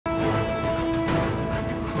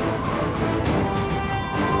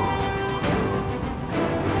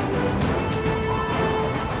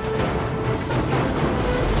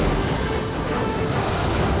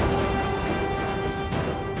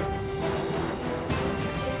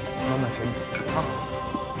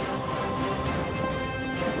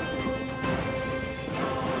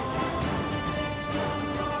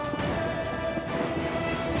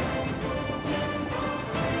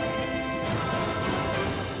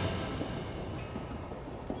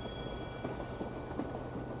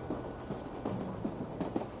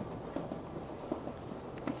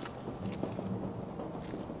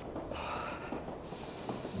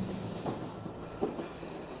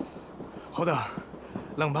侯等，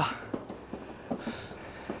冷吧？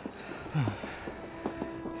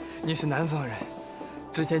你是南方人，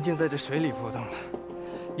之前竟在这水里活动了，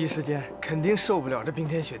一时间肯定受不了这冰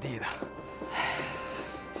天雪地的。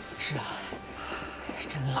是啊，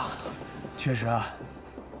真冷。确实啊，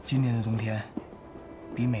今年的冬天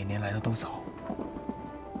比每年来的都早。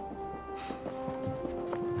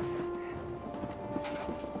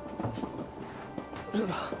首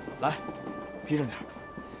长，来，披上点。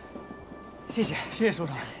 谢谢，谢谢首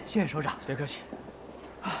长，谢谢首长，别客气。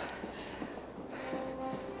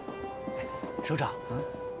首长，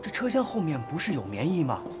这车厢后面不是有棉衣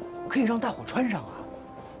吗？可以让大伙穿上啊。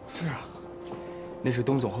是啊，那是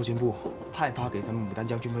东总后勤部派发给咱们牡丹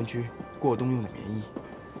江军分区过冬用的棉衣。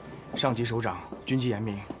上级首长军纪严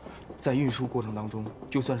明，在运输过程当中，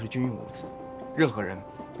就算是军用物资，任何人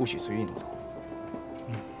不许随意挪动。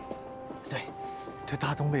对，这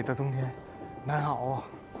大东北的冬天难熬啊。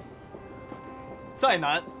 再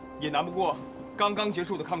难也难不过刚刚结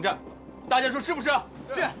束的抗战，大家说是不是？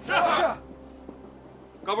是。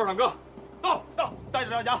高波坦克，到，带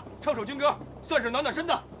着大家唱首军歌，算是暖暖身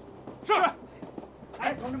子。是。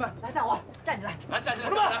哎，同志们，来，大伙站起来，来站起来，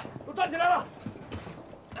同志们都站起来了。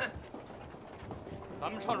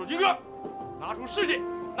咱们唱首军歌，拿出士气，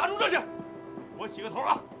拿出热情。我起个头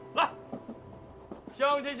啊，来。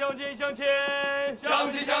向前，向前，向前，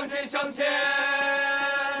向前，向前，向前。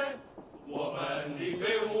 我们的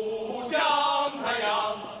队伍像太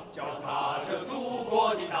阳，脚踏着祖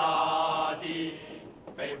国的大地，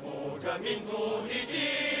背负着民族的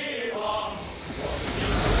希望。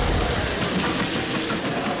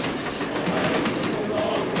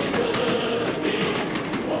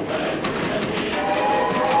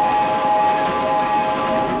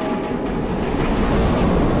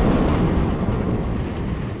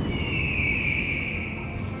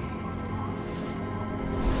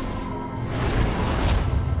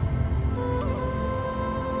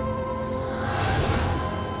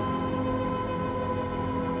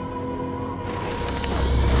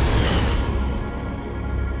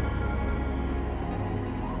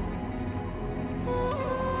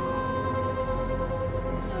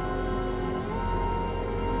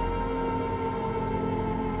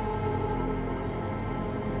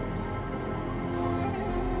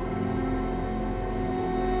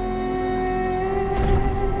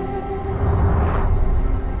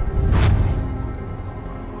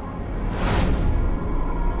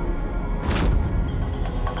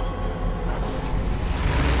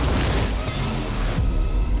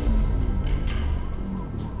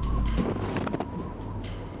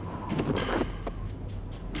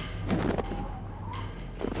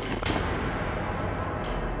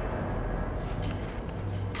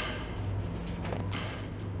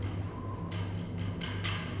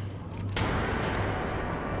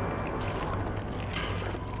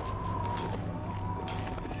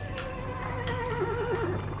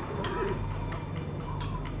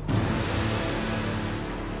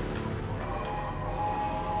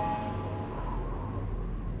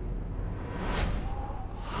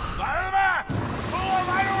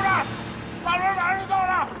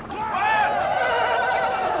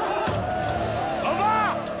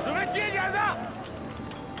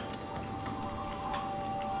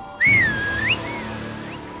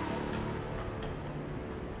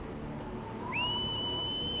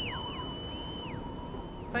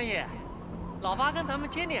三爷，老八跟咱们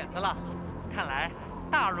接脸子了，看来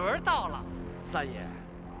大轮到了。三爷，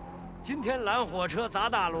今天拦火车砸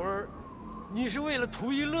大轮，你是为了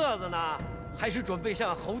图一乐子呢，还是准备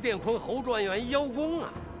向侯殿坤侯专员邀功啊？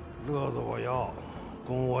乐子我要，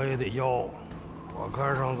功我也得要。我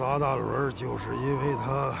看上砸大轮，就是因为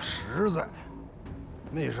它实在，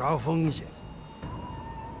没啥风险。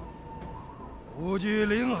无惧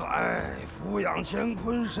临海，俯仰乾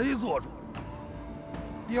坤，谁做主？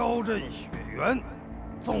雕阵雪原，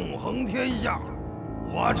纵横天下，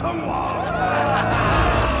我称王。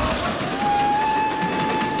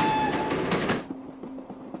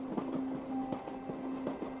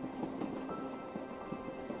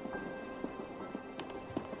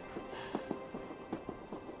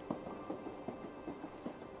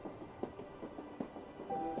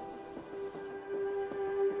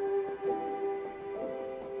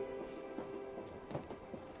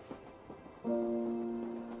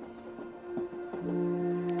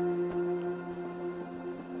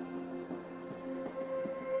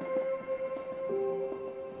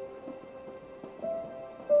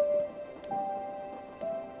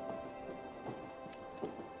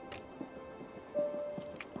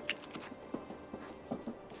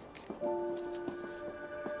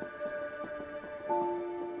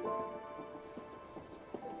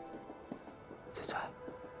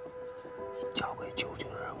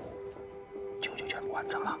完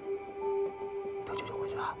成了，得救就回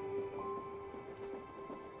去啊。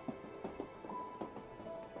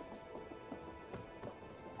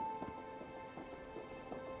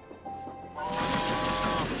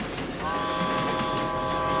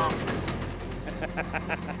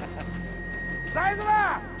孩子们，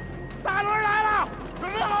大轮来了，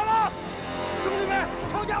准备好了，兄弟们，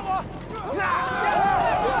抄家伙！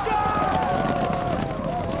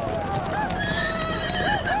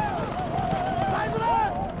孩子们，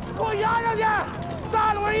给我压上去！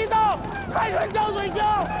大轮一到，开船浇水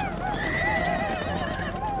枪！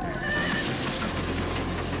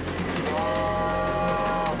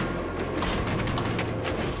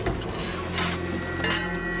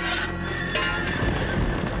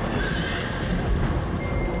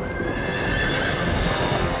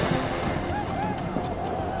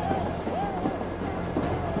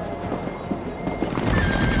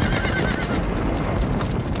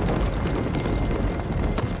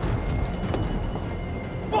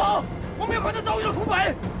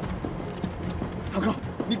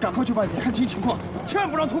赶快去外面看清情况，千万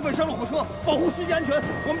不让土匪上了火车，保护司机安全。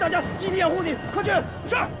我们大家集体掩护你，快去！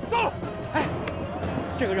是，走。哎，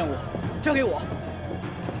这个任务交给我。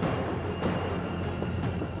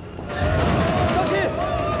张鑫，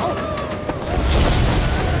好。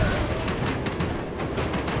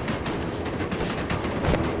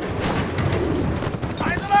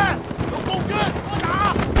孩子们，有共军，给我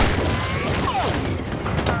打！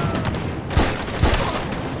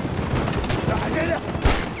这还任务！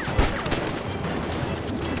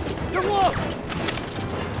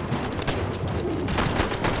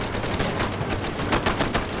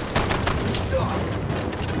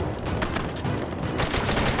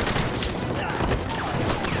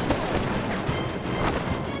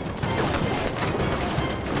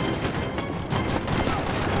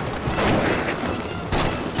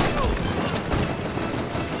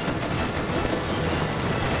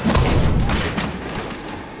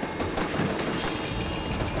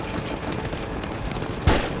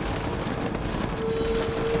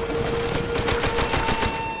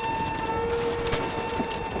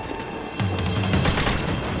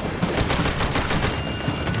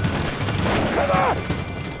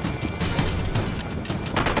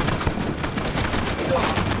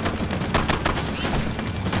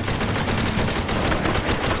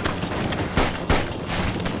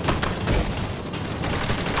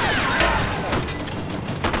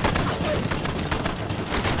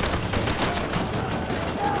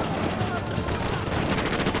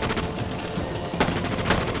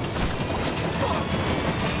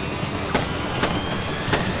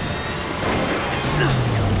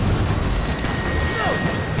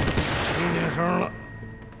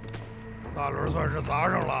砸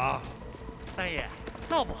上了啊！三爷，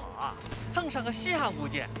闹不好啊，碰上个稀罕物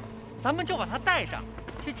件，咱们就把它带上，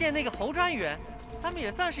去见那个侯专员，咱们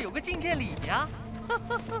也算是有个觐见礼呀。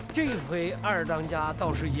这回二当家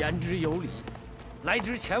倒是言之有理。来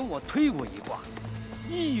之前我推过一卦，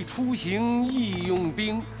易出行，易用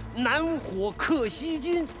兵，南火克西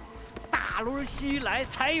金，大轮西来，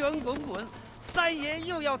财源滚滚，三爷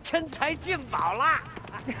又要添财进宝啦！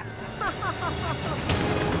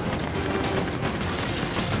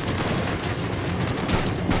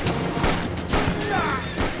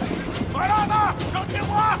买辣的，让铁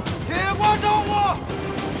锅，铁锅招呼。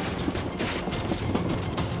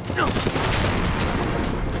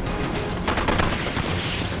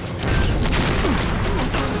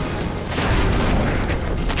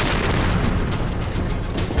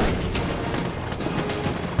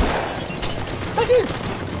快去！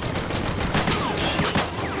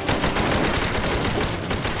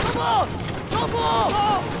师傅，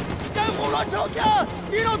该火乱朝前，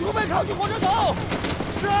敌让土匪靠近火车头。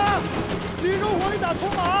是啊，集中火力打土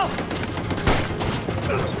马。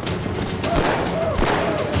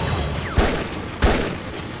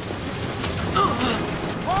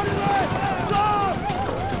王立队，上！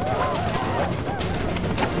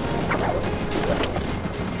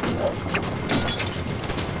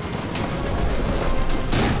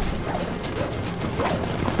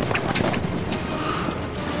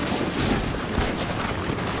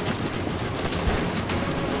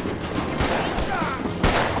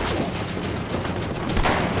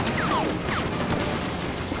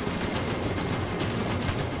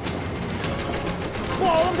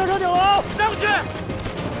上车顶楼，上去！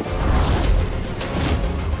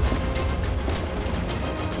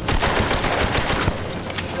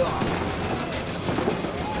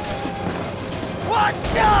我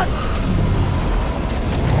呀！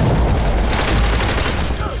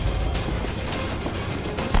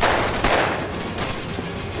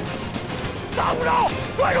打不着，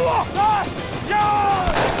拽着我！来，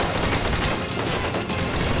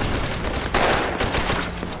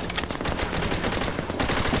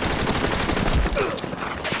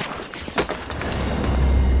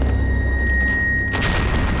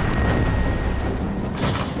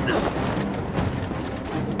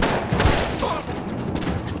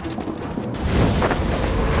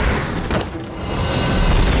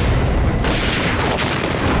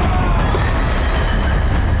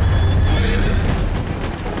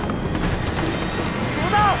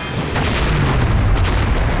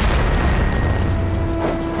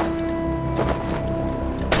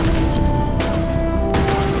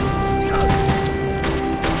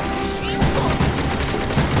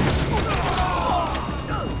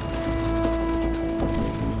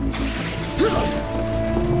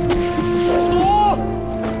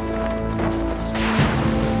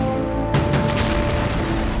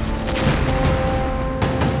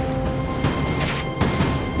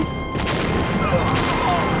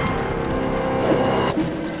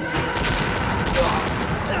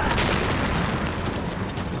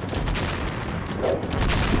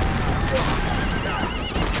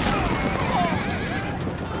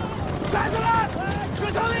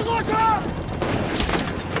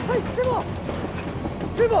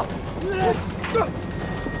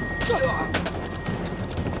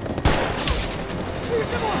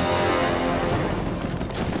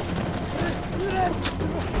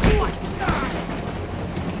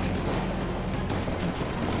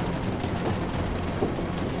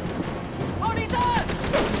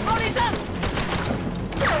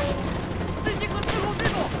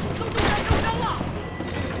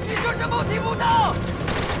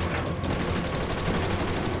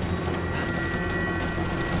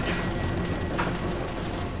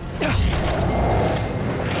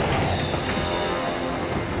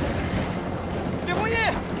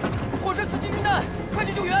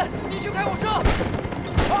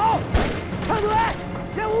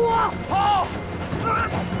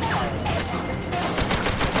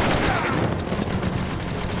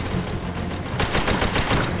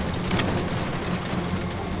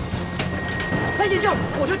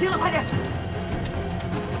火车停了，快点！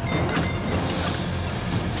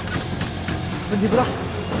问题不大。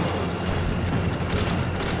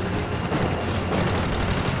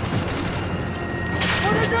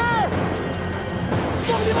我在这儿，送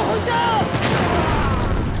你们回家！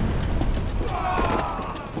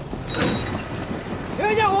别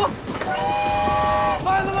人架火！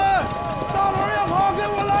孩子们，大门要跑，给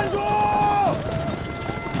我拦住！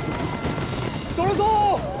走了走，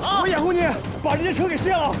我掩护你，把这些车给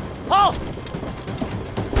卸了。好。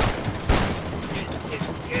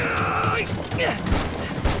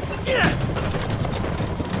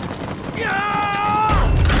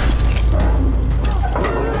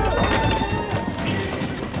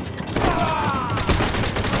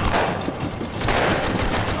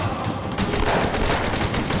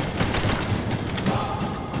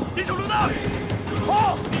金属榴弹，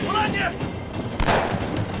好，我拦你。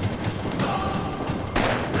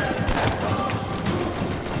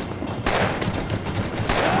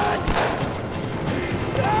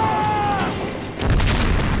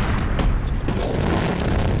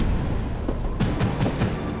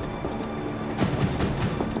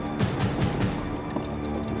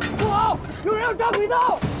不好，有人要炸轨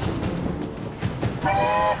道！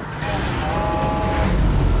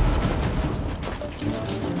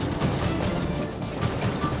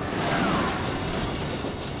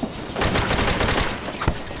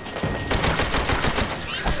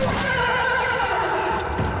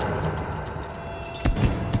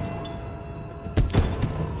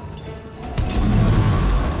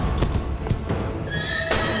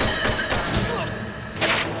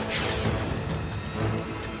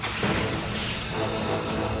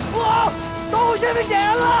不好，导火线被点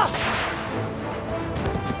燃了！